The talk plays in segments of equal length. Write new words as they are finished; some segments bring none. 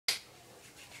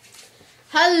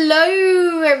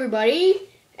Hello everybody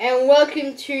and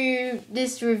welcome to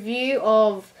this review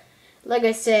of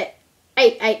Lego set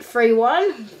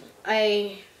 8831,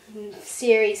 a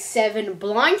series 7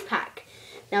 blind pack.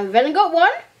 Now we've only got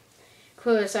one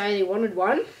because I only wanted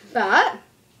one, but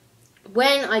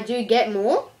when I do get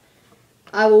more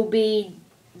I will be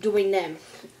doing them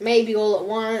maybe all at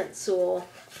once, or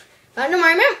at the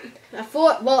moment I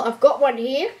thought, well, I've got one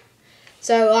here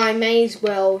so I may as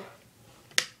well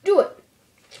do it.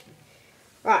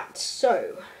 Right,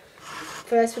 so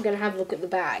first we're going to have a look at the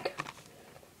bag.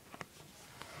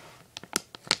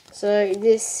 So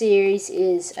this series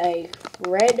is a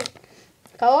red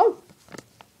colour.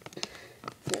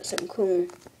 Got some cool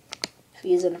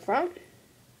figures on the front.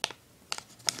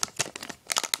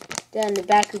 Down the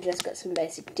back we've just got some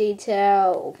basic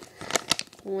detail,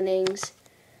 warnings,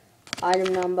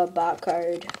 item number,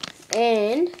 barcode,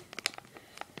 and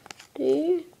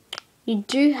you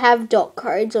do have dot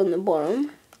codes on the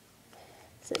bottom,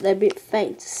 so they're a bit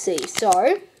faint to see. So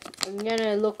I'm going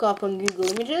to look up on Google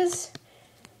Images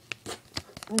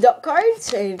dot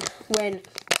codes, and when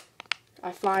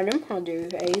I find them I'll do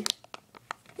a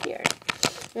video.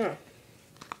 So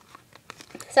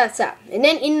that's that. And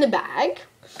then in the bag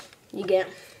you get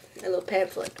a little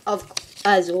pamphlet,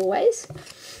 as always.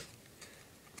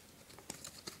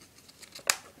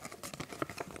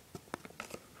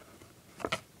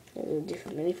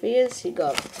 Different minifigures. You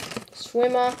got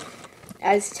Swimmer,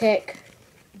 Aztec,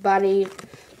 Bunny,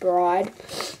 Bride,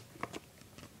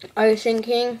 Ocean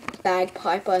King,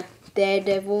 Bagpiper,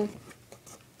 Daredevil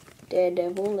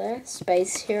there,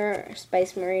 Space Hero,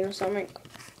 Space Marine or something,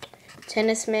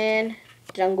 Tennis Man,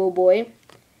 Jungle Boy,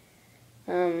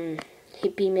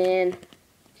 Hippie Man,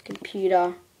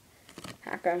 Computer,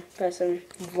 Hacker Person,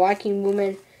 Viking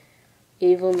Woman,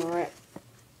 Evil Knight,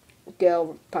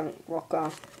 Girl Punk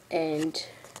Rocker, and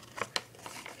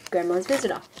Grandma's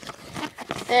Visitor.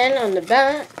 And on the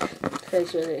back,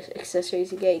 those are the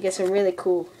accessories you get. You get some really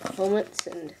cool helmets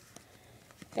and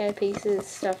hair pieces,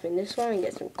 stuff in this one. You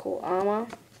get some cool armor.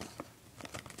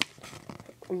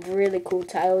 A really cool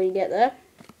tail you get there.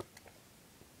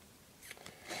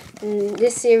 In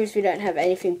this series we don't have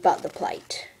anything but the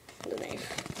plate underneath.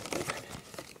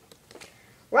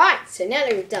 Right, so now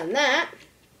that we've done that,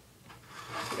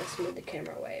 let's move the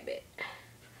camera away a bit.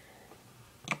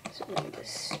 So let me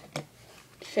just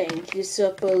change this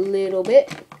up a little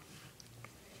bit.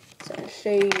 So I'll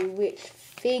show you which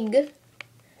fig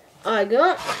I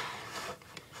got.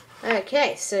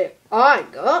 Okay, so I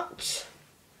got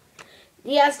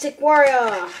the Aztec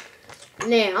Warrior.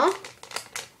 Now,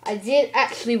 I did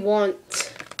actually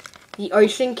want the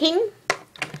Ocean King,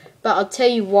 but I'll tell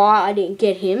you why I didn't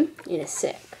get him in a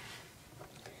sec.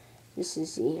 This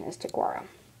is the Aztec Warrior.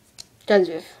 Comes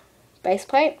with base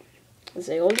plate, as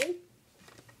they all do.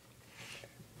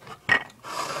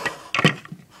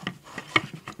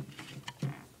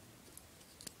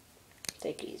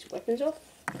 Take his weapons off.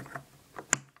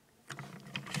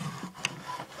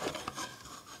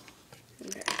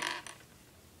 Okay.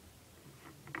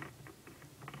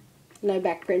 No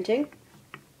back printing.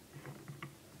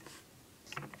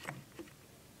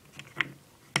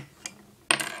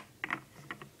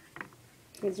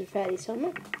 Here's a fatty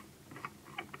summit.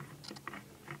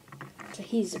 So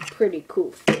he's a pretty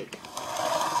cool fig.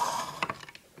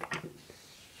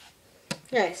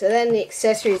 Okay, so then the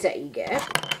accessories that you get.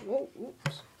 Oh,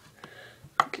 oops.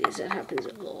 Because that happens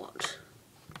a lot.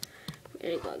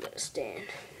 Really gotta get a stand.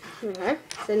 Okay,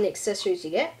 so then the accessories you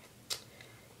get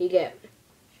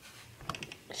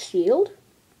a shield.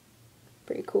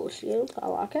 Pretty cool shield, I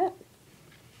like it.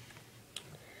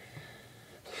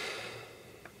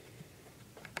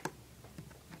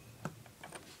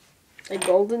 A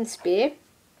golden spear,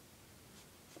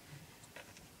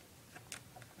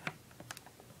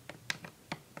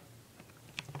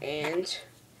 and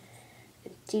a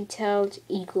detailed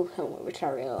eagle helmet, which I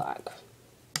really like.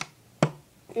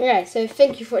 Okay, so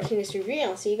thank you for watching this review.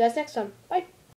 I'll see you guys next time. Bye.